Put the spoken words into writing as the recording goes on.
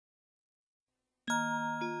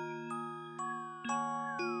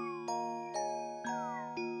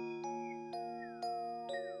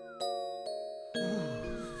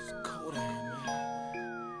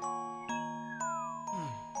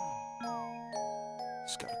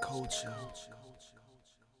Just got a cold chill.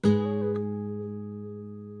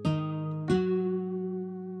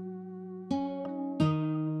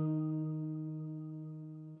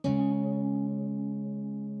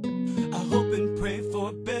 I hope and pray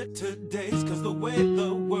for better days, cause the way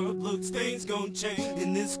the world looks, things gon' change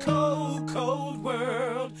in this cold, cold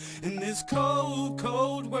world, in this cold,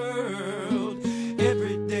 cold world.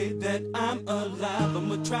 Every day that I'm alive,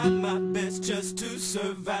 I'ma try my best just to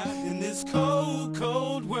survive in this cold,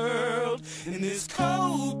 cold world, in this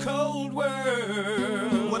cold, cold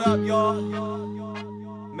world. What up, y'all?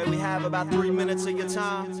 May we have about 3 minutes of your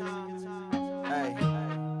time? Hey,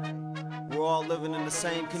 we're all living in the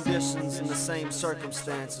same conditions and the same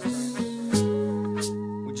circumstances.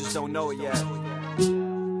 We just don't know it yet.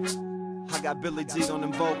 I got Billy D on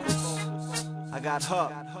them vocals. I got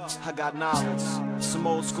Hupp, I got Knowledge, some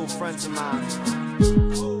old school friends of mine.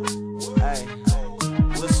 Hey,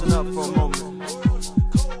 listen up for a moment.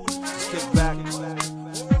 Just kick back,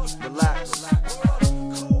 relax,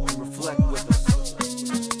 and reflect with us.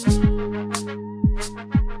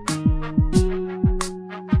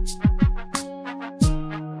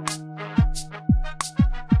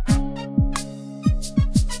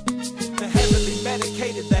 The heavenly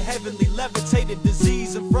medicated, the heavenly levitated,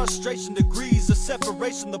 disease and frustration, degrees of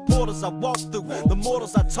separation, the portals I walk through, the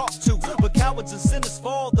mortals I talk to. But cowards and sinners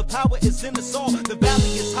fall, the power is in us all. The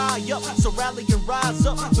valley is high up, so rally and rise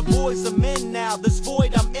up. The boys are men now, this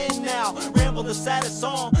void I'm in now. Ramble the saddest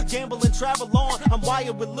song, gamble and travel on. I'm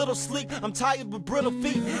wired with little sleep, I'm tired with brittle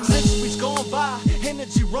feet. Centuries gone by,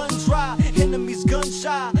 energy run dry, enemies gun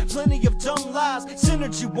shy, plenty of dumb lies.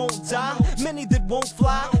 Synergy won't die, many that won't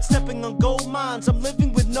fly. Stepping on gold mines, I'm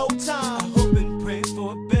living with no time. I hope and pray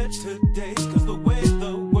for better days, cause the way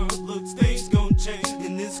the world looks, things gon' change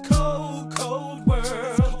in this cold, cold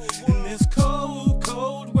world, in this cold,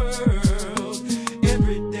 cold world.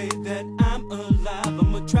 Every day that I'm alive,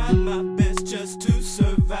 I'ma try my best just to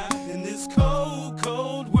survive in this cold,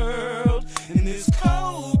 cold world, in this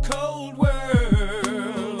cold, cold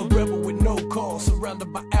world. A rebel with no cause,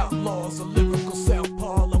 surrounded by outlaws, a lyrical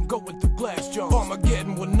southpaw. I'm going through glass jaws.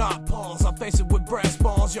 Armageddon will not pause. I face it with brass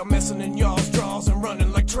balls. Y'all messing in y'all's draws and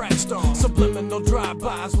running like track stars. Subliminal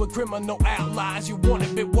drive-bys with criminal outlies. You want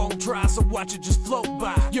it, but won't try, so watch it just float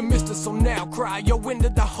by. You missed it, so now cry. Yo, when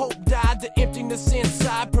did the hope die? The emptiness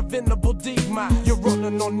inside, preventable demise. You're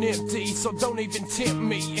running on empty, so don't even tempt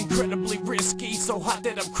me. Incredibly risky, so hot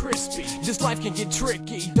that I'm crispy. This life can get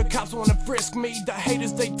tricky. The cops wanna frisk me. The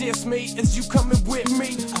haters, they diss me. Is you coming with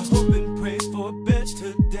me? I hope and pray for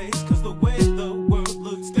better days, cause the way the world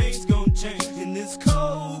looks, things gon' change in this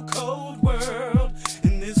cold, cold world,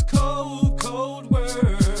 in this cold, cold world.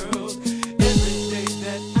 Every day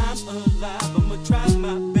that I'm alive, I'ma try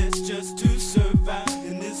my best just to survive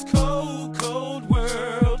in this cold, cold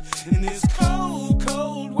world, in this cold,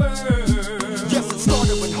 cold world. Yes, it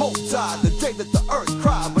started when hope died, the day that the earth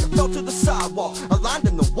cried, when it fell to the sidewalk, aligned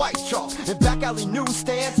in the white chalk. In back alley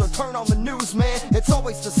newsstands or turn on the news, man, it's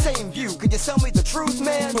always the same view. Can you tell me the truth,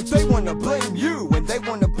 man? But they wanna blame you and they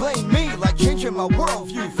wanna blame me, like changing my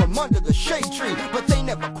worldview from under the shade tree. But they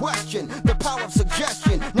never question the power of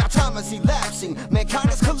suggestion. Now time is elapsing, mankind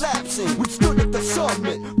is collapsing. We stood at the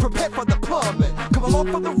summit, prepared for the plummet. Come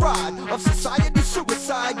along for the ride of society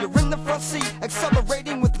suicide. You're in the front seat, accelerating